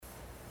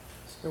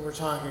So we're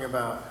talking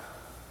about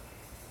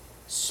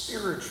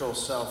spiritual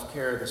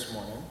self-care this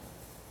morning.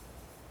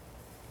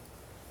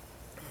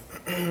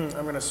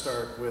 I'm going to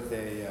start with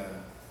a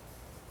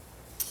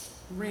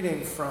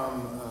reading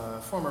from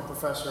a former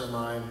professor of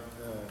mine.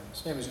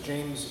 His name is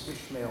James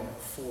Ishmael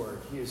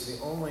Ford. He is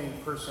the only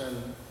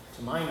person,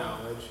 to my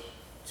knowledge,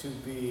 to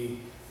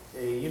be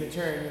a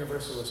Unitarian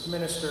Universalist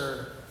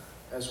minister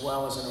as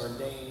well as an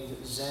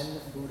ordained Zen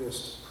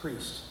Buddhist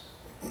priest.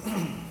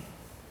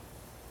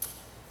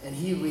 And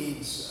he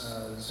leads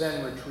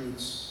Zen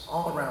retreats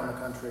all around the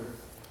country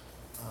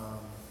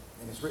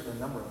and has written a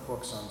number of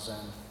books on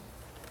Zen.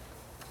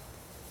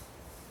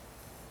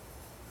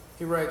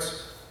 He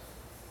writes,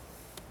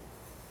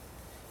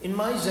 "In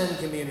my Zen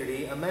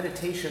community, a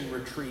meditation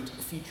retreat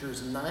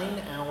features 9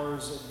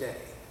 hours a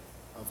day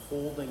of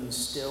holding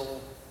still,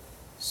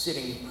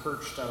 sitting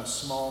perched on a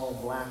small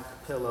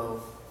black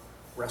pillow,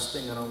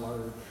 resting on a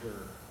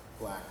larger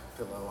black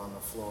pillow on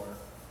the floor.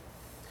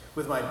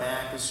 With my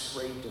back as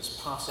straight as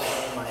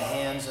possible, my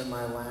hands in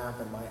my lap,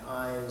 and my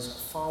eyes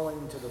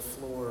falling to the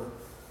floor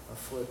a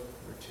foot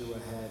or two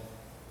ahead.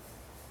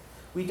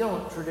 We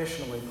don't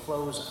traditionally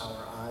close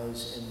our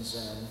eyes in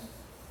Zen.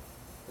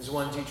 As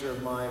one teacher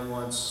of mine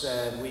once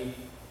said, we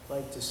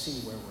like to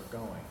see where we're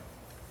going.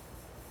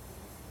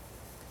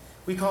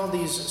 We call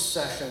these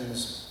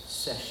sessions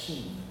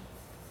sesshin,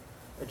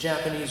 a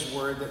Japanese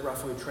word that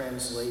roughly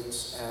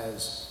translates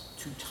as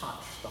to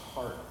touch the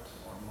heart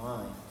or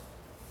mind.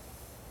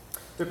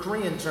 The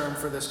Korean term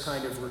for this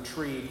kind of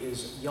retreat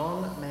is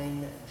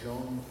Yongmeng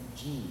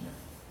Jongjin,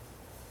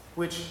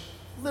 which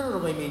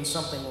literally means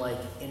something like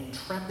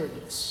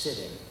intrepid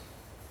sitting,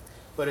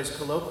 but is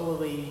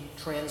colloquially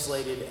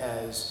translated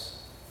as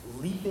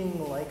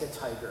leaping like a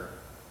tiger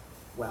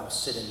while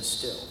sitting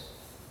still.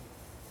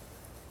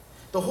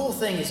 The whole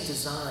thing is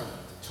designed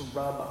to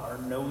rub our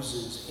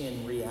noses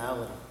in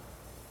reality,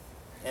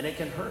 and it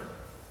can hurt,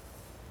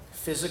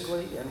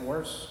 physically and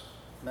worse,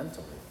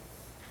 mentally.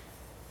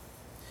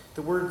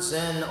 The word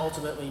Zen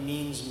ultimately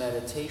means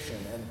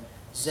meditation, and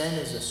Zen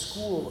is a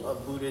school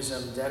of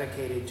Buddhism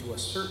dedicated to a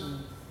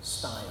certain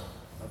style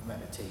of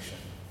meditation.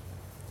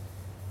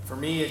 For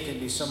me, it can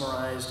be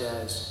summarized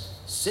as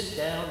sit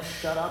down,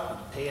 shut up,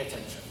 and pay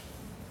attention.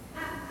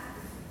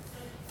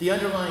 The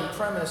underlying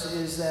premise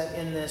is that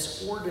in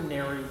this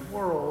ordinary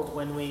world,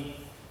 when we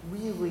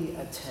really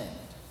attend,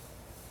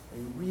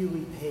 we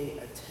really pay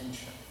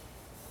attention,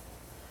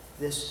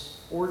 this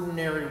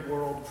ordinary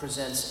world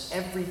presents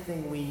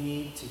everything we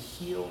need to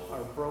heal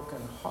our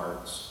broken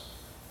hearts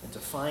and to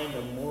find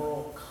a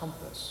moral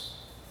compass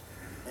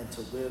and to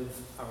live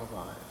our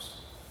lives.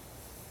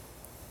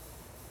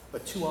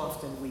 But too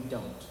often we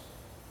don't.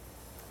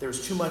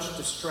 There's too much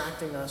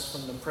distracting us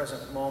from the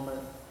present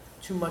moment,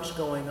 too much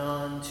going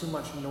on, too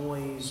much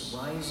noise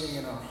rising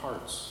in our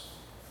hearts.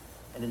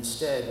 And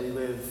instead we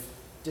live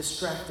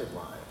distracted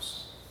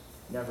lives,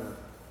 never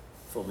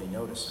fully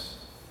noticing.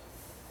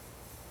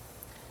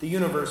 The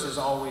universe is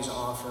always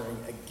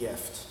offering a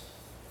gift,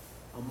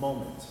 a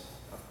moment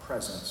of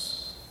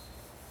presence,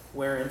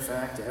 where in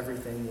fact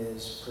everything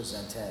is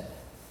presented.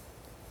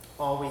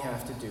 All we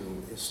have to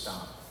do is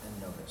stop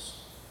and notice.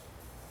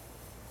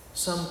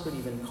 Some could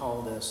even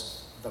call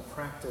this the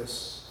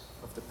practice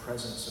of the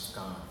presence of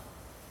God.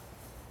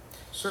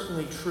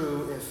 Certainly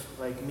true if,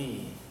 like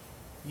me,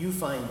 you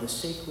find the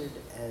sacred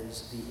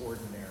as the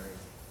ordinary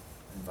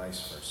and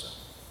vice versa.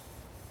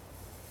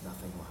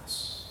 Nothing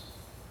less.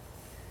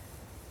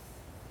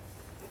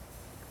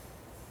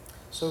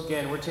 So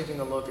again, we're taking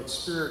a look at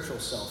spiritual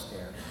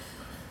self-care.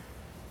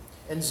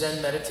 And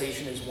Zen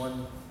meditation is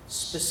one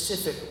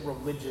specific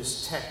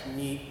religious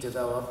technique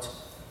developed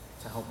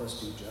to help us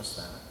do just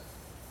that.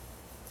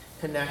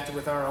 Connect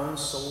with our own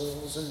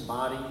souls and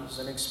bodies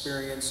and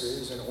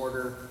experiences in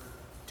order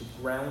to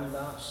ground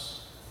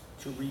us,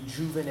 to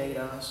rejuvenate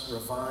us,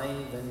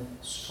 revive and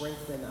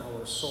strengthen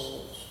our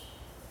souls.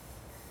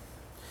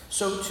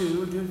 So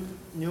too do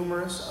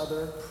numerous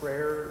other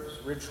prayers,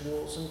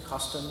 rituals, and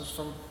customs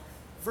from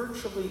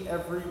virtually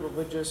every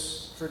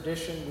religious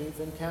tradition we've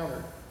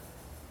encountered.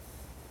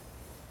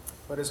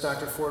 But as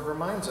Dr. Ford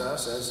reminds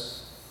us,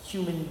 as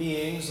human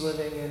beings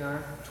living in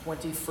our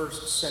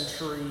 21st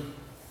century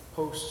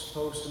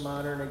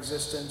postmodern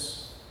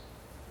existence,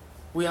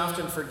 we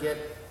often forget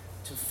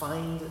to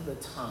find the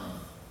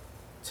time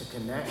to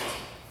connect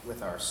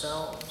with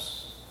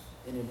ourselves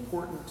in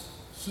important,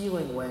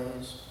 healing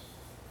ways,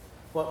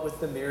 what with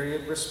the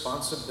myriad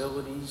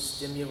responsibilities,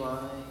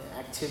 stimuli,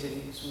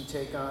 activities we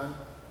take on.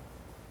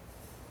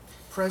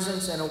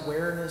 Presence and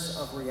awareness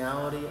of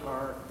reality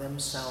are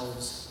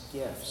themselves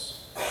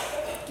gifts.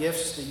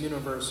 Gifts the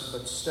universe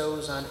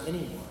bestows on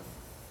anyone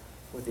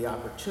with the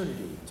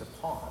opportunity to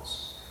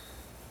pause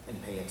and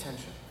pay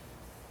attention.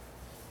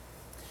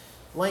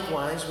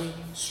 Likewise, we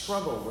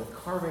struggle with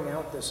carving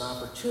out this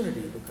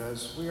opportunity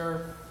because we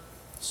are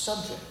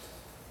subject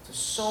to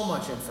so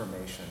much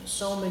information,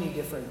 so many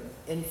different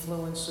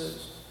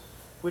influences,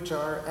 which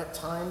are at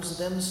times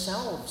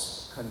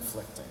themselves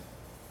conflicting.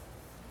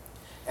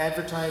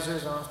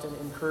 Advertisers often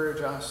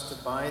encourage us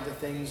to buy the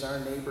things our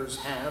neighbors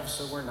have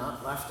so we're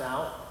not left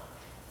out,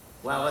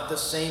 while at the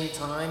same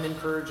time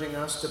encouraging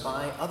us to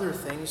buy other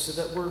things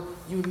so that we're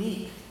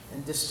unique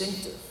and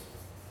distinctive.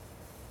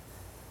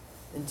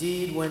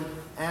 Indeed, when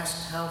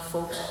asked how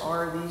folks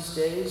are these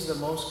days, the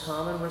most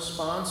common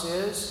response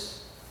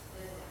is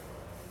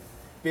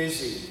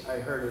busy. I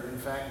heard it. In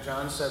fact,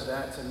 John said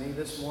that to me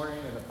this morning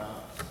at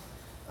about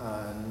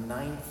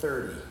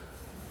 9:30.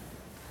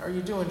 How are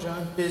you doing,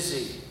 John?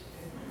 Busy.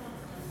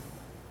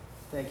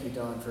 Thank you,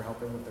 Dawn, for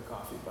helping with the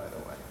coffee, by the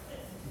way.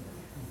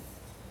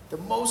 The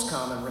most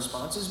common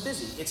response is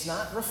busy. It's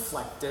not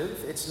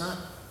reflective. It's not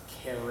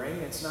caring.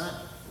 It's not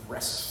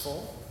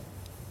restful.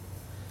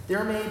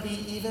 There may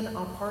be even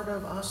a part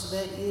of us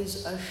that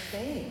is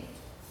ashamed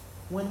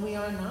when we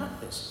are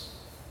not busy,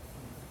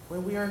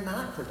 when we are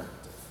not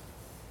productive.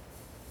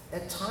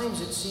 At times,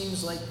 it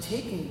seems like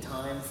taking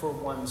time for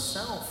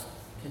oneself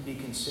can be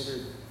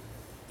considered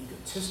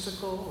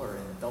egotistical or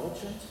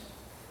indulgent.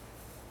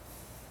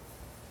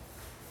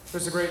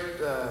 There's a great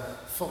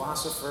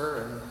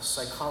philosopher and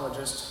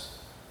psychologist,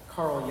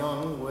 Carl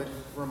Jung, would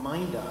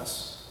remind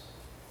us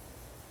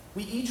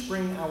we each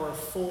bring our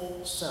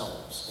full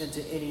selves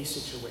into any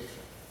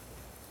situation,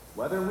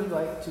 whether we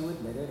like to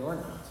admit it or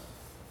not,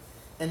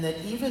 and that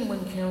even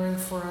when caring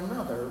for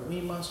another,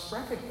 we must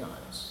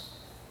recognize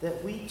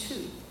that we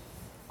too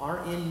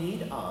are in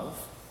need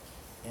of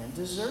and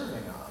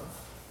deserving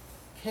of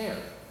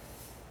care.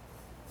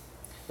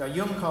 Now,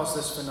 Jung calls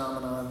this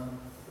phenomenon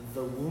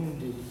the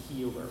wounded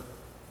healer,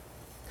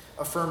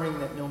 affirming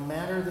that no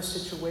matter the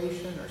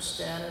situation or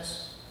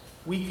status,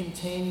 we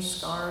contain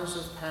scars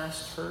of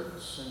past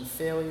hurts and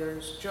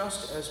failures,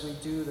 just as we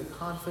do the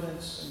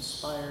confidence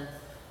inspired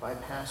by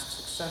past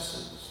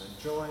successes and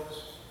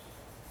joys.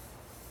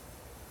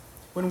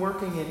 When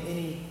working in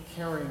any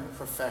caring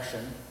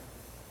profession,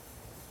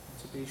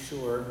 to be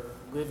sure,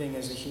 living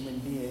as a human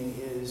being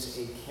is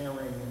a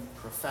caring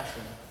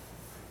profession.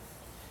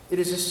 It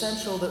is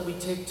essential that we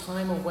take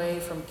time away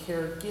from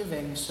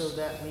caregiving so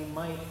that we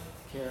might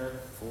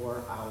care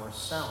for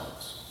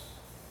ourselves.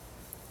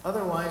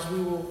 Otherwise,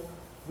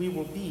 we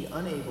will be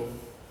unable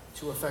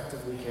to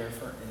effectively care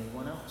for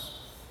anyone else.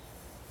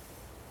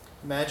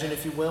 Imagine,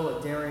 if you will,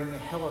 a daring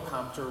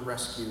helicopter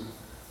rescue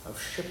of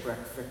shipwreck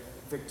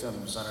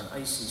victims on an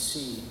icy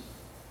sea.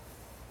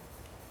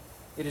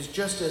 It is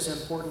just as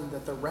important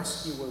that the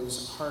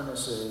rescuers'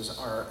 harnesses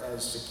are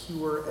as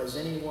secure as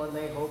anyone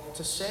they hope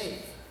to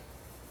save,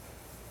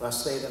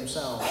 lest they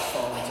themselves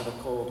fall into the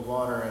cold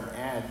water and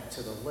add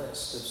to the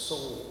list of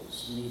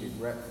souls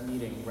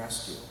needing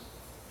rescue.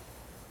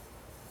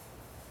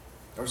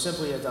 Or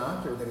simply a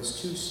doctor that is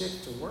too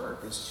sick to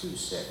work, is too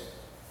sick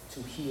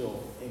to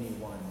heal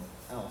anyone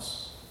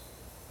else.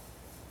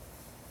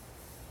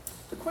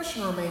 The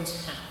question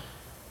remains how.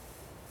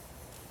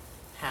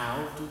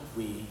 How do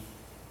we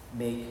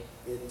make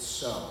it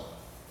so?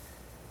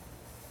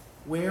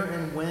 Where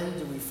and when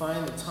do we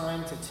find the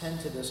time to tend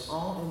to this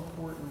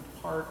all-important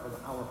part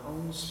of our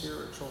own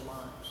spiritual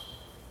lives?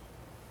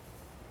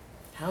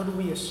 How do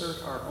we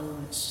assert our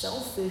own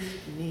selfish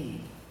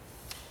need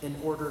in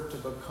order to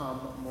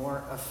become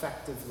more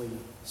effectively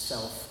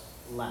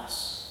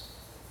selfless?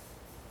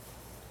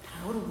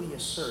 How do we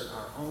assert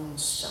our own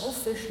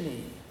selfish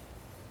need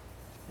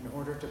in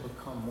order to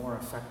become more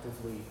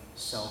effectively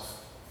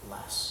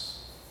selfless?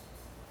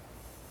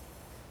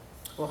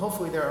 Well,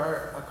 hopefully there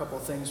are a couple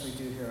things we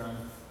do here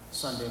on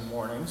Sunday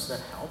mornings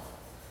that help.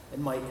 It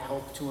might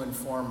help to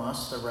inform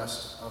us the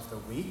rest of the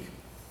week.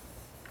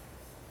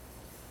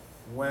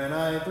 When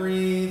I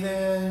breathe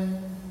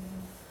in,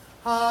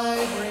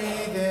 I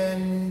breathe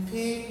in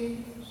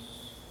peace.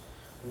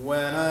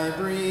 When I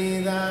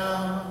breathe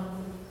out,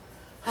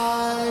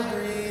 I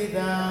breathe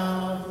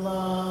out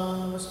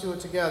love. Let's do it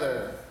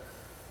together.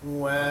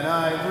 When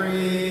I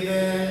breathe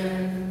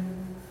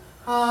in,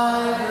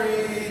 I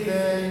breathe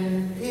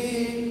in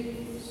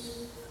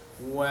peace.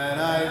 When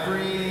I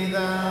breathe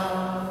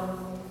out,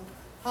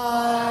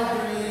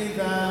 I breathe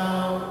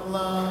out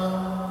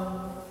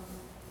love.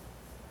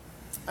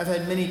 I've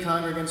had many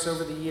congregants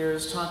over the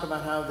years talk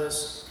about how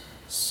this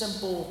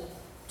simple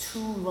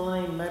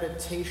two-line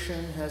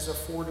meditation has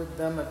afforded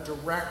them a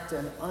direct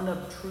and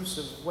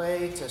unobtrusive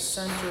way to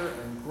center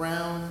and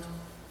ground,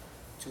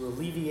 to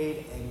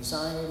alleviate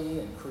anxiety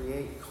and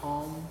create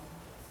calm.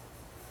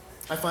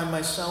 I find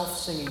myself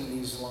singing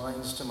these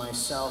lines to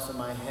myself in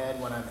my head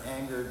when I'm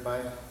angered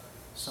by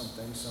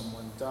something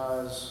someone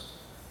does,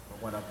 or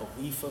when a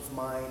belief of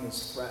mine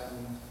is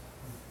threatened,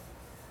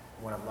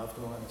 or when a loved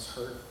one is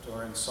hurt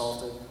or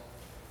insulted.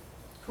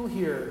 Who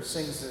here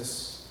sings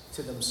this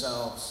to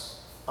themselves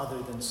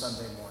other than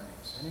Sunday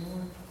mornings?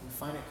 Anyone? You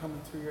find it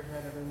coming through your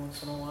head every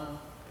once in a while?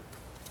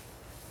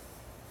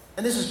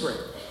 And this is great.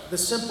 The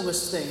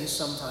simplest things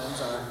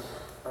sometimes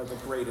are the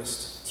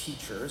greatest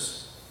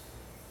teachers.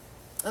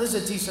 And this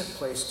is a decent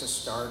place to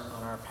start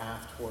on our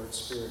path towards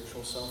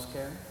spiritual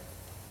self-care.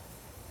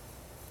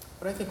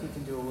 But I think we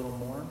can do a little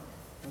more.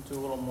 We'll do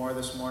a little more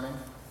this morning.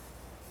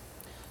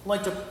 I'd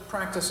like to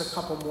practice a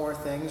couple more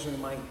things we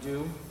might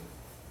do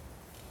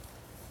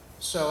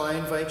So I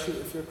invite you,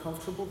 if you're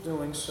comfortable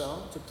doing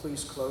so, to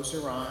please close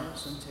your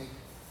eyes and take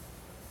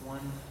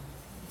one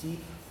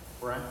deep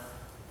breath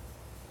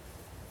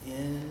in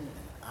and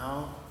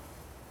out.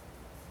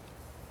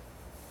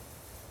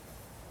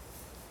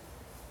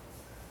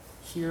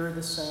 Hear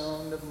the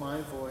sound of my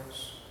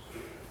voice.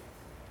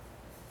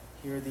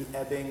 Hear the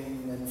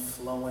ebbing and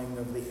flowing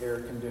of the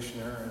air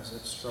conditioner as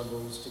it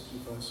struggles to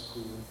keep us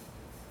cool.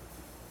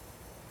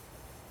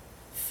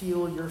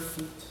 Feel your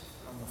feet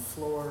on the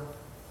floor,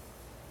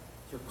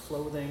 your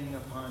clothing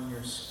upon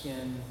your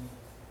skin,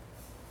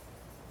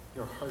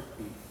 your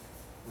heartbeat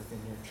within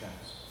your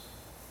chest.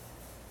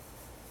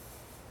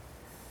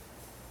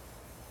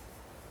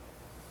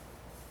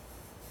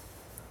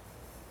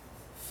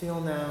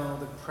 Feel now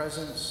the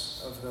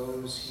presence of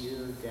those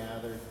here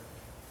gathered.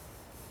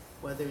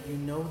 Whether you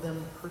know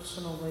them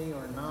personally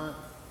or not,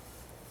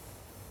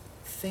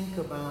 think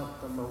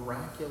about the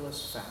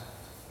miraculous fact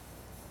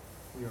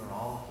we are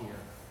all here.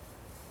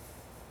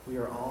 We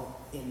are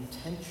all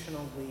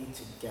intentionally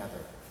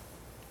together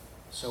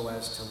so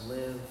as to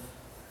live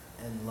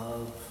and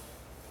love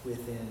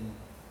within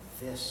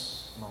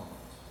this moment.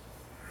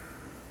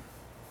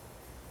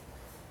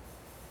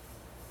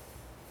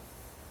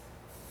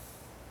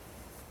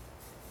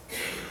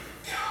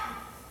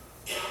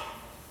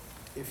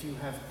 If you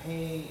have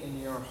pain in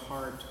your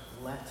heart,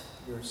 let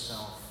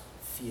yourself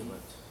feel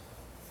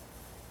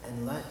it.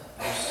 And let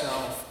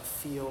yourself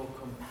feel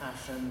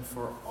compassion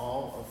for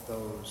all of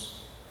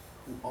those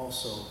who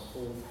also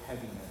hold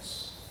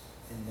heaviness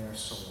in their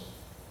soul.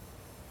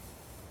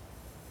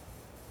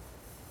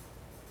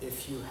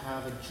 If you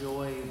have a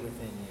joy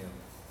within you,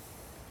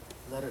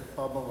 let it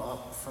bubble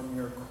up from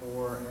your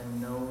core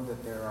and know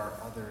that there are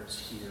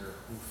others here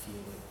who feel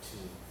it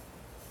too,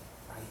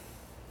 right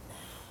now.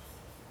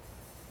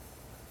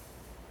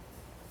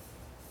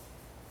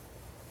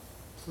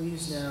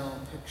 Please now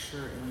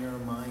picture in your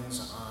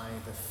mind's eye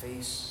the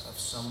face of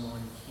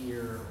someone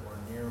here or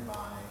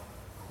nearby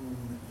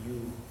whom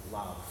you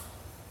love.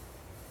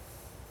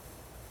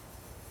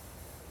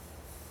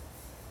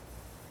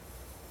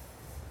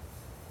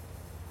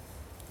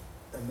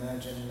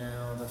 Imagine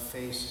now the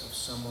face of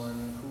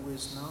someone who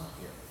is not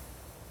here,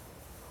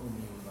 whom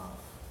you love.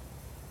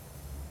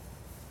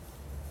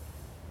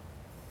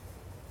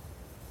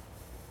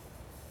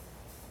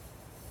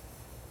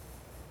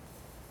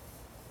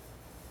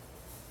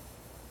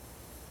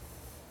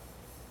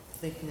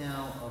 Think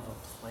now of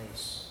a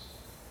place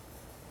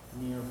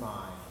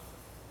nearby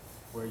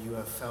where you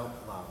have felt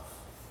love.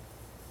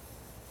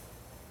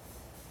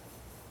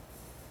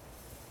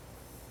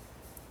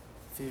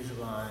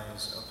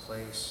 Visualize a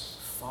place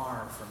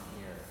far from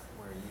here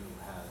where you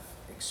have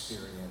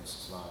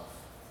experienced love.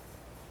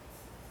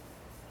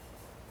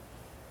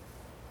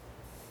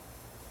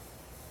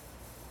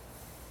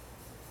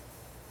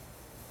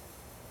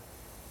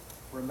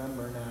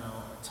 Remember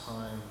now a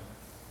time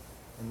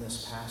in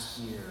this past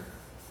year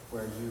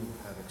where you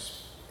have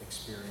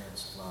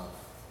experienced love.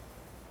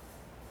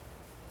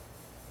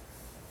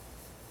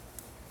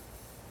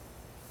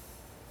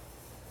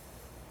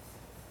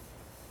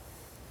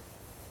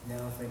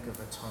 Now think of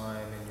a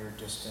time in your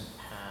distant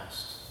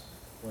past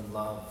when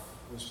love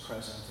was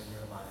present in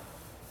your life.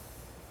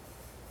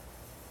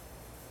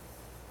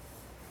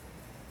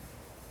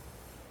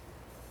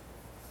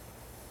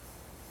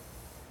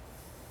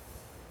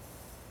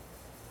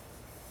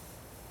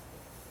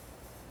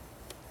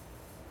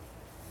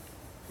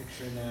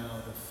 Picture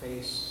now the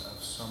face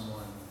of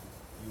someone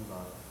you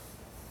love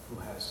who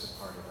has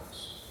departed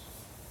us.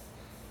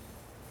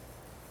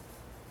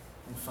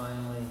 And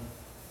finally,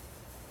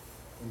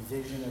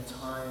 envision a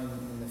time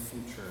in the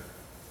future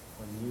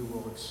when you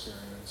will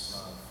experience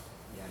love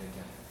yet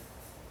again.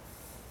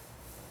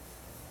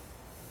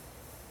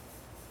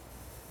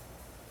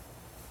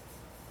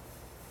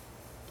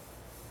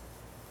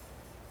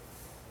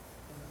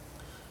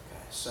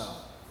 Okay, so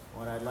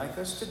what I'd like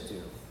us to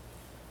do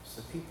is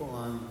the people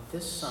on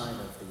this side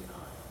of the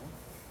aisle,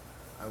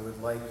 I would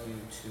like you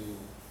to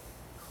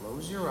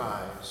close your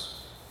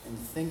eyes and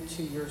think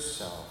to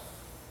yourself,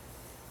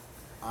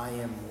 I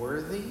am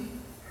worthy,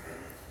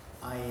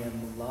 I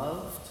am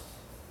loved,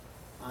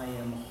 I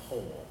am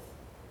whole.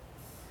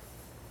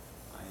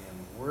 I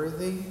am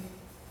worthy,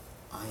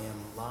 I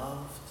am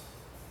loved,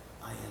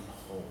 I am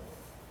whole.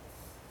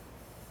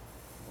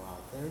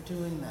 While they're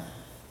doing that,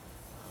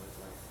 I would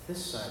like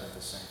this side of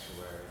the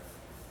sanctuary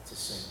to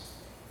sing with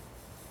me.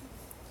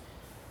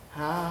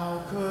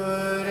 How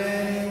could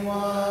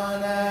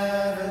anyone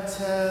ever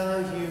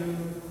tell you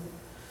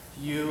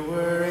you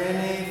were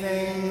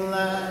anything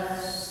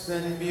less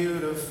than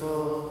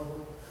beautiful?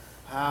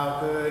 How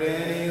could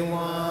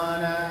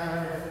anyone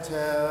ever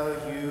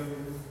tell you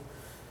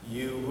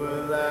you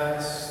were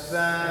less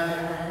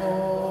than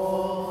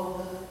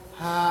whole?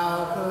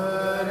 How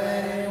could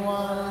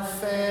anyone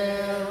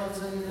fail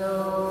to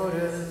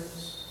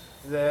notice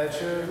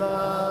that your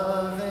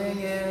loving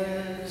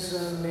is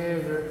a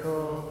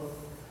miracle?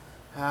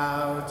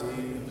 How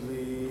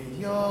deeply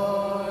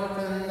you're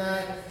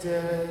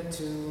connected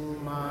to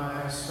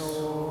my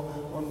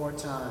soul. One more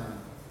time.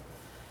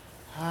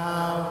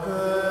 How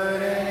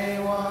could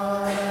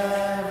anyone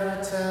ever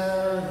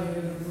tell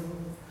you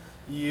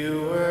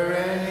you were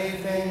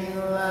anything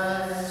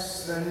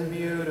less than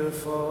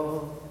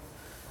beautiful?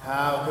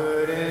 How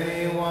could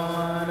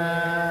anyone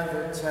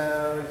ever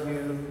tell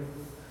you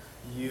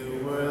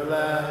you were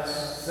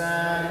less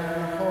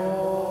than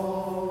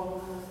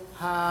whole?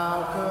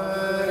 How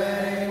could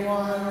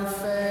anyone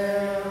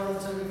fail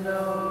to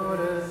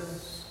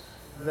notice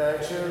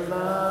that your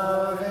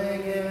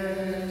loving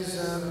is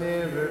a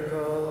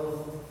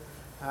miracle?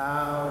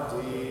 How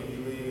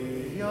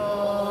deeply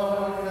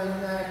you're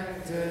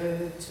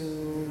connected to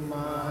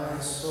my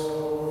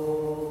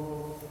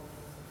soul.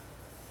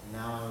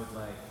 Now I would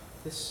like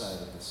this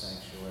side of the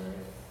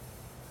sanctuary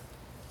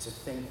to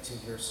think to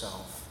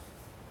yourself,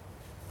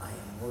 I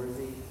am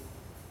worthy,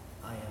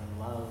 I am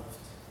loved,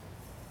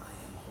 I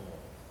am whole.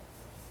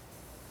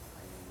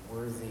 I am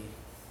worthy,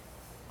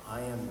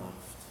 I am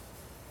loved,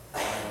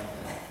 I am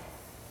whole.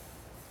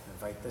 I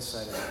invite this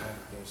side of the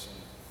congregation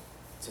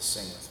to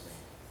sing with me.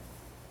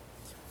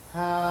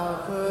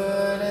 How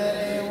could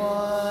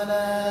anyone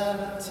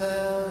ever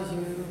tell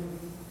you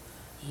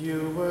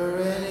you were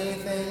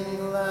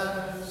anything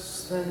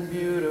less than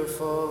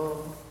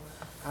beautiful?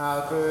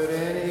 How could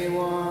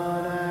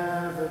anyone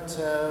ever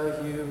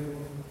tell you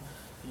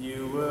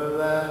you were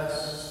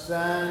less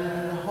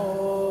than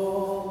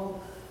whole?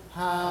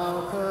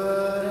 How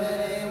could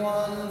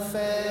anyone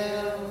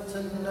fail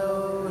to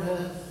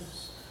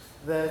notice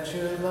that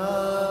your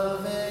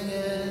loving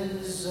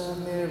is a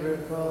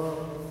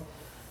miracle?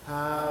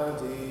 How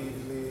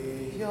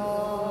deeply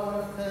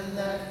you're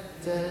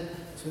connected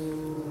to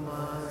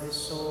my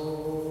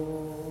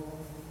soul.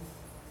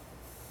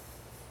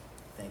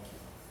 Thank you.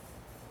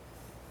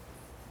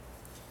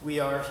 We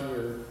are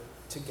here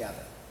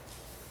together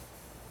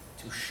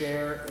to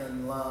share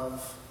in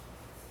love,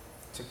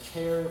 to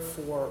care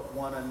for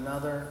one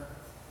another,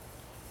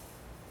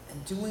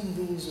 and doing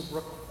these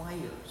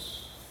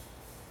requires,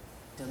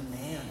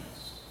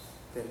 demands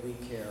that we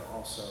care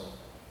also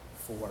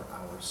for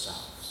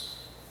ourselves.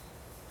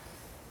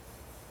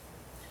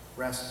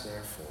 Rest,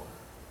 therefore,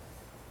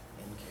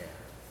 in care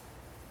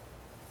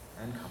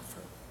and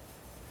comfort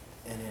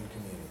and in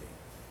community.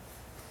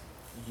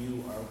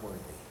 You are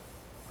worthy.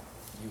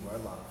 You are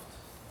loved.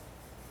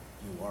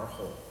 You are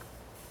whole.